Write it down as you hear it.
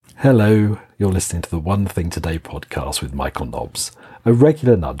Hello, you're listening to the One Thing Today podcast with Michael Nobbs, a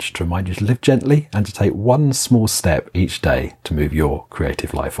regular nudge to remind you to live gently and to take one small step each day to move your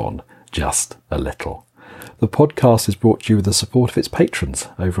creative life on, just a little. The podcast is brought to you with the support of its patrons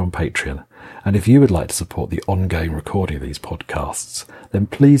over on Patreon, and if you would like to support the ongoing recording of these podcasts, then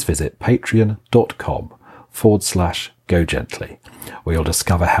please visit patreon.com/GoGently, where you'll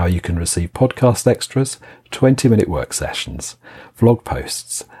discover how you can receive podcast extras, 20-minute work sessions, vlog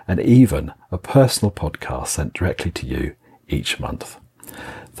posts, and even a personal podcast sent directly to you each month.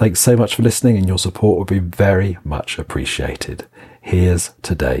 Thanks so much for listening, and your support would be very much appreciated. Here's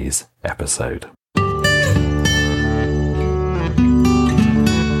today's episode.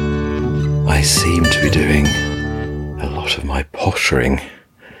 I seem to be doing a lot of my pottering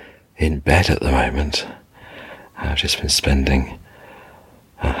in bed at the moment. I've just been spending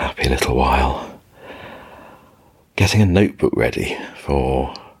a happy little while getting a notebook ready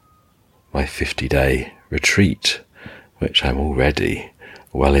for my 50-day retreat, which I'm already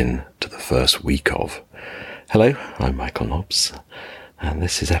well into the first week of. Hello, I'm Michael Nobbs, and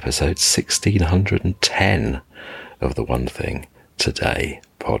this is episode 1610 of the One Thing Today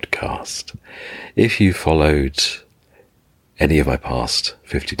podcast. If you followed any of my past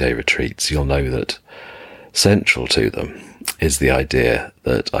 50-day retreats, you'll know that central to them is the idea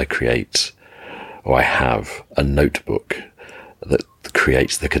that I have a notebook that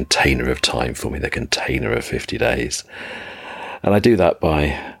creates the container of time for me, the container of 50 days. And I do that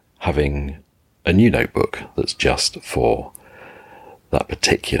by having a new notebook that's just for that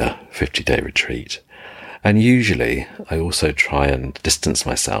particular 50-day retreat. And usually I also try and distance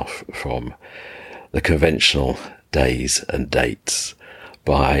myself from the conventional days and dates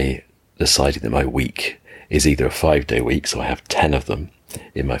by deciding that my week is either a 5-day week, so I have 10 of them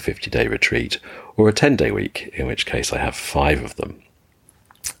in my 50-day retreat, or a 10-day week, in which case I have 5 of them.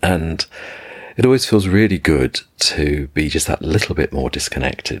 And it always feels really good to be just that little bit more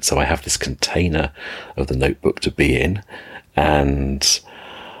disconnected. So I have this container of the notebook to be in, and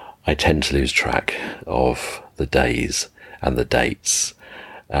I tend to lose track of the days and the dates,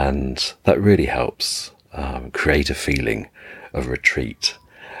 and that really helps create a feeling of retreat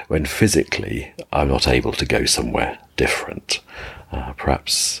when physically I'm not able to go somewhere different.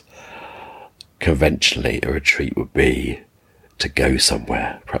 Perhaps conventionally a retreat would be to go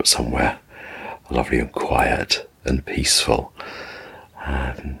somewhere, perhaps somewhere lovely and quiet and peaceful,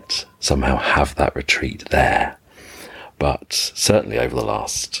 and somehow have that retreat there. But certainly over the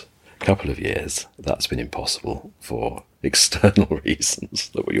last couple of years, that's been impossible for external reasons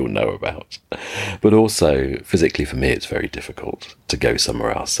that we all know about. But also physically for me, it's very difficult to go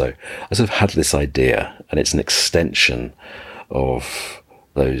somewhere else. So I sort of had this idea, and it's an extension of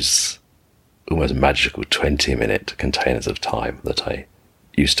those almost magical 20-minute containers of time that I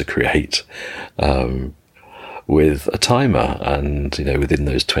used to create with a timer. And, within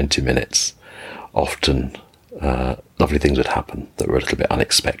those 20 minutes, often lovely things would happen that were a little bit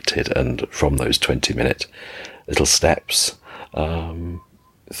unexpected. And from those 20-minute little steps,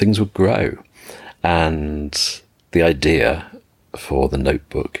 things would grow. And the idea for the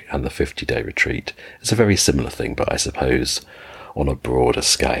notebook and the 50-day retreat is a very similar thing, but I suppose on a broader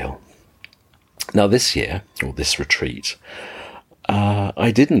scale. Now this year, or this retreat,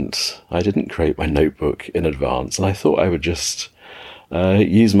 I didn't create my notebook in advance, and I thought I would just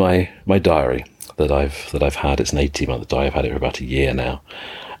use my diary that I've had. It's an 18-month diary. I've had it for about a year now,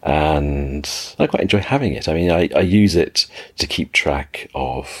 and I quite enjoy having it. I mean, I use it to keep track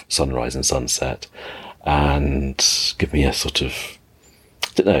of sunrise and sunset, and give me a sort of,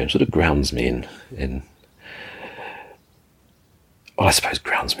 grounds me in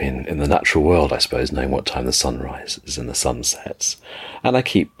the natural world, I suppose, knowing what time the sun rises and the sun sets. And I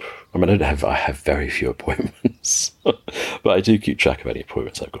have very few appointments, but I do keep track of any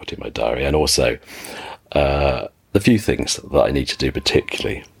appointments I've got in my diary, and also the few things that I need to do,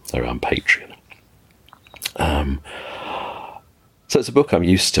 particularly around Patreon. So it's a book I'm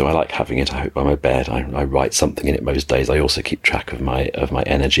used to. I like having it out by my bed. I write something in it most days. I also keep track of my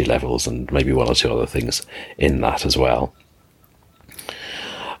energy levels and maybe one or two other things in that as well.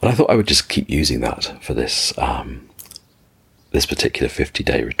 And I thought I would just keep using that for this this particular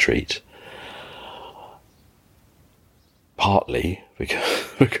 50-day retreat. Partly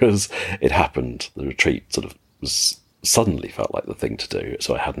because it happened, the retreat sort of suddenly felt like the thing to do,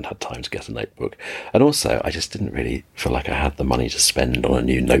 so I hadn't had time to get a notebook. And also, I just didn't really feel like I had the money to spend on a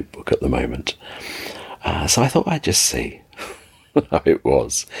new notebook at the moment. So I thought I'd just see how it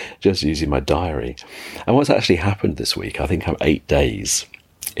was, just using my diary. And what's actually happened this week, I think I'm 8 days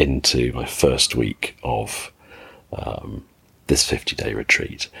into my first week of this 50-day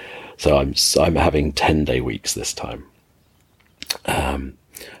retreat. So I'm having 10-day weeks this time.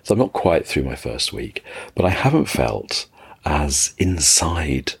 So I'm not quite through my first week, but I haven't felt as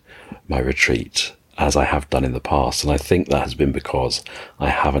inside my retreat as I have done in the past. And I think that has been because I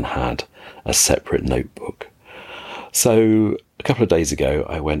haven't had a separate notebook. So a couple of days ago,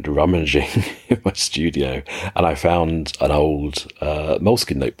 I went rummaging in my studio and I found an old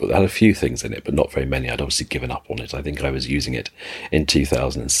Moleskine notebook that had a few things in it, but not very many. I'd obviously given up on it. I think I was using it in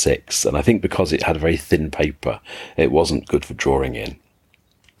 2006. And I think because it had a very thin paper, it wasn't good for drawing in.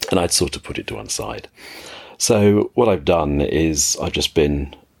 And I'd sort of put it to one side. So what I've done is I've just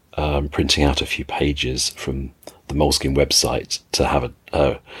been printing out a few pages from the Moleskine website to have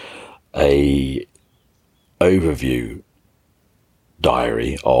a overview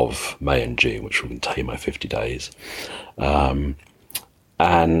diary of May and June, which will contain my 50 days. And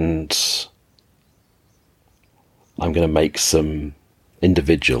I'm going to make some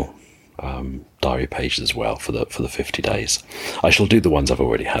individual diary pages as well for the 50 days. I shall do the ones I've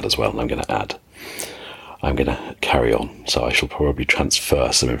already had as well, and I'm going to carry on. So I shall probably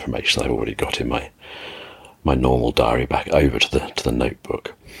transfer some information I've already got in my normal diary back over to the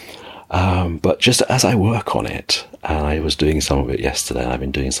notebook. But just as I work on it, and I was doing some of it yesterday, and I've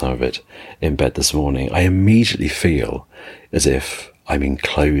been doing some of it in bed this morning, I immediately feel as if I'm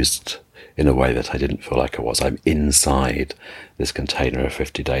enclosed in a way that I didn't feel like I was. I'm inside this container of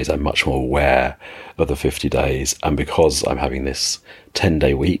 50 days. I'm much more aware of the 50 days. And because I'm having this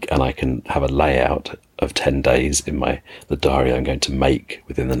 10-day week and I can have a layout of 10 days in the diary I'm going to make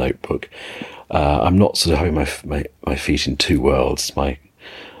within the notebook, I'm not sort of having my feet in two worlds. My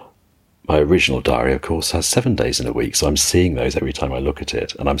original diary, of course, has 7 days in a week, so I'm seeing those every time I look at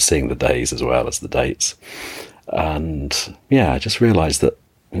it, and I'm seeing the days as well as the dates. And yeah, I just realised that,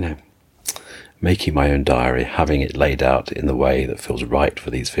 making my own diary, having it laid out in the way that feels right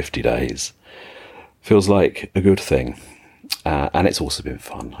for these 50 days, feels like a good thing. And it's also been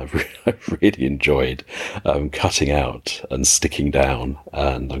fun. I've really enjoyed cutting out and sticking down,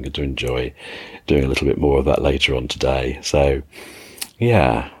 and I'm going to enjoy doing a little bit more of that later on today. So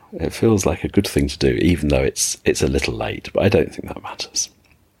yeah, it feels like a good thing to do, even though it's a little late, but I don't think that matters.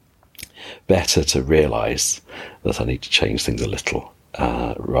 Better to realise that I need to change things a little,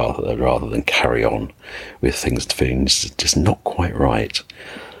 rather than carry on with things feeling just not quite right.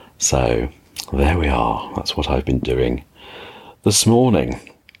 So there we are. That's what I've been doing this morning.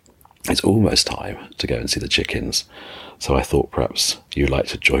 It's almost time to go and see the chickens, so I thought perhaps you'd like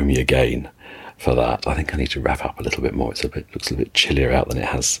to join me again for that. I think I need to wrap up a little bit more. Looks a little bit chillier out than it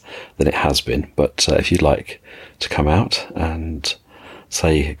has been. But if you'd like to come out and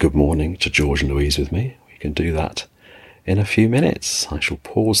say good morning to George and Louise with me, we can do that in a few minutes. I shall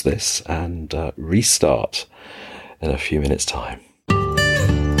pause this and restart in a few minutes' time.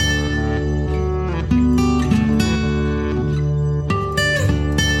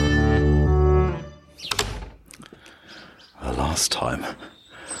 The last time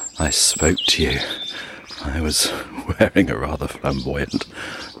I spoke to you, I was wearing a rather flamboyant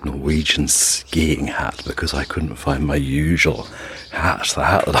Norwegian skiing hat because I couldn't find my usual hat, the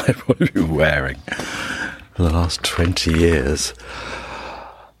hat that I've probably been wearing for the last 20 years.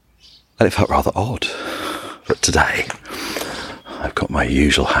 And it felt rather odd. But today, I've got my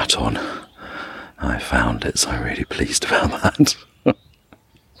usual hat on. I found it, so I'm really pleased about that.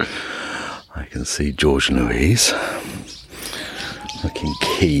 I can see George and Louise looking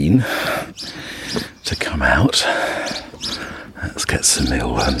keen to come out. Let's get some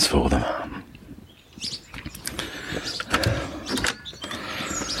mealworms for them.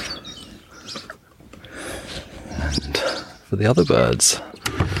 And for the other birds,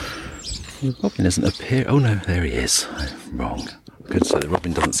 the robin isn't appearing. Oh no, there he is. I'm wrong. Good, so the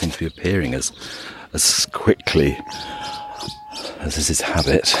robin doesn't seem to be appearing as quickly as is his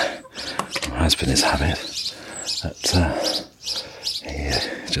habit, or has been his habit. But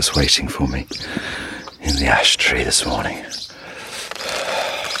he's just waiting for me in the ash tree this morning.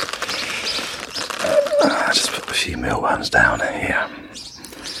 I just put a few mealworms down here,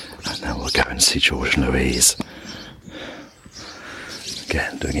 and then we'll go and see George and Louise.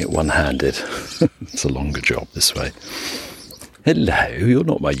 Again, doing it one-handed. It's a longer job this way. Hello, you're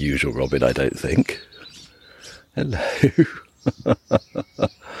not my usual robin, I don't think. Hello.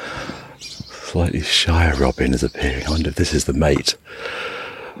 Slightly shyer robin is appearing. I wonder if this is the mate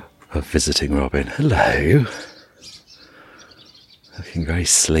of visiting robin. Hello. Looking very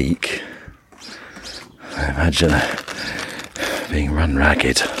sleek. I imagine being run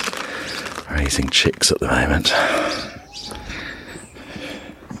ragged, raising chicks at the moment.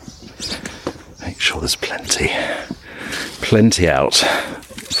 Make sure there's plenty plenty out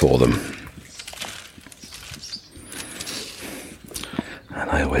for them. And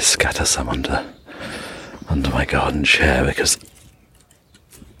I always scatter some under my garden chair because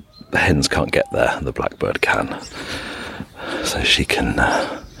the hens can't get there and the blackbird can. So she can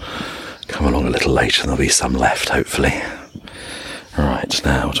come along a little later and there'll be some left, hopefully. Right,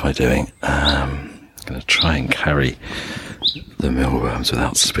 now what am I doing? I'm going to try and carry the mealworms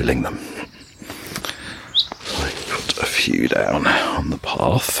without spilling them. So I put a few down on the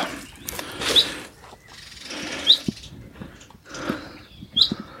path.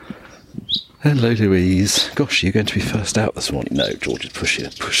 Hello, Louise. Gosh, you're going to be first out this morning. No, George is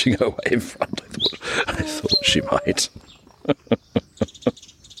pushing her away in front. I thought she might.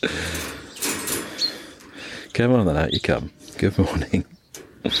 Come on then, out you come. Good morning.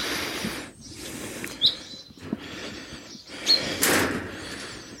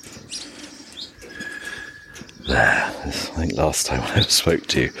 There. I think last time when I spoke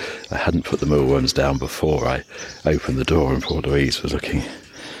to you, I hadn't put the mealworms down before I opened the door and poor Louise was looking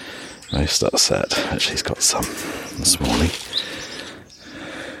most upset. Actually, he's got some this morning.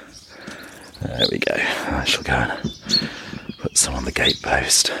 There we go. I shall go and put some on the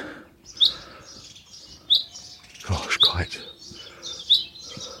gatepost. Gosh, quite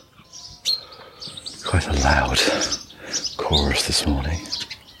a loud chorus this morning.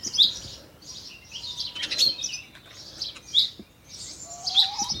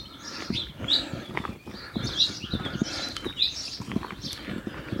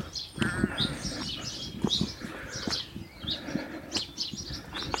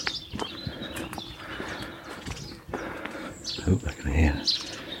 Oh, I can hear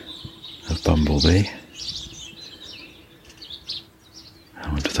a bumblebee. I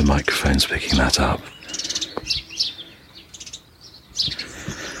wonder if the microphone's picking that up.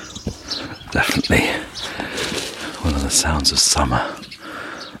 Definitely one of the sounds of summer,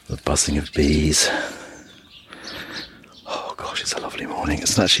 the buzzing of bees. Oh gosh, it's a lovely morning.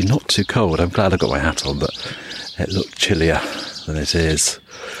 It's actually not too cold. I'm glad I got my hat on, but it looked chillier than it is.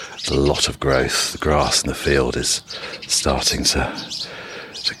 There's a lot of growth. The grass in the field is starting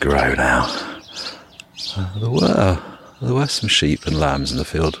to grow now. There were some sheep and lambs in the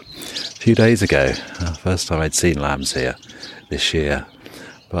field a few days ago. First time I'd seen lambs here this year.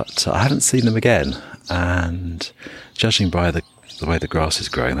 But I haven't seen them again. And judging by the way the grass is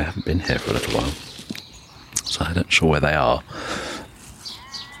growing, they haven't been here for a little while. So I'm not sure where they are.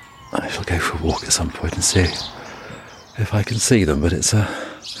 I shall go for a walk at some point and see if I can see them. But it's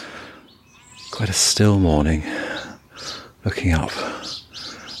quite a still morning, looking up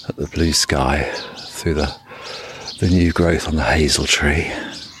at the blue sky through the new growth on the hazel tree.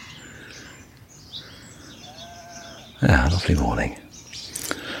 Yeah, lovely morning.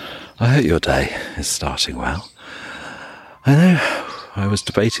 I hope your day is starting well. I know I was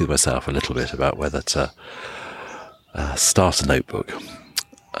debating with myself a little bit about whether to start a notebook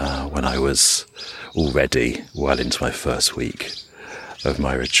when I was already well into my first week of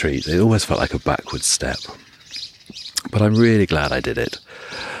my retreat. It almost felt like a backward step. But I'm really glad I did it.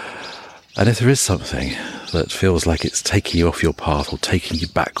 And if there is something that feels like it's taking you off your path or taking you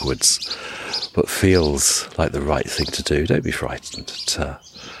backwards, but feels like the right thing to do, don't be frightened to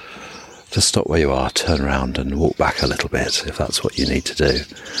stop where you are, turn around and walk back a little bit if that's what you need to do.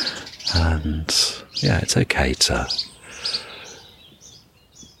 And yeah, it's okay to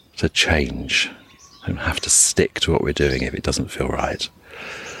change. We don't have to stick to what we're doing if it doesn't feel right.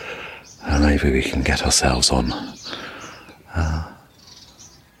 And maybe we can get ourselves on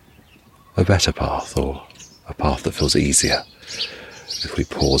a better path, or a path that feels easier if we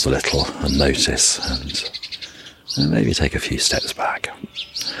pause a little and notice and maybe take a few steps back.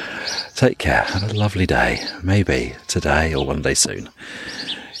 Take care. Have a lovely day. Maybe today or one day soon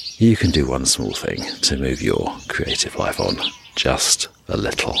you can do one small thing to move your creative life on just a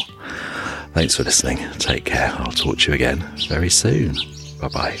little. Thanks for listening. Take care. I'll talk to you again very soon.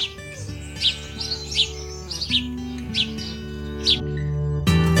 Bye-bye.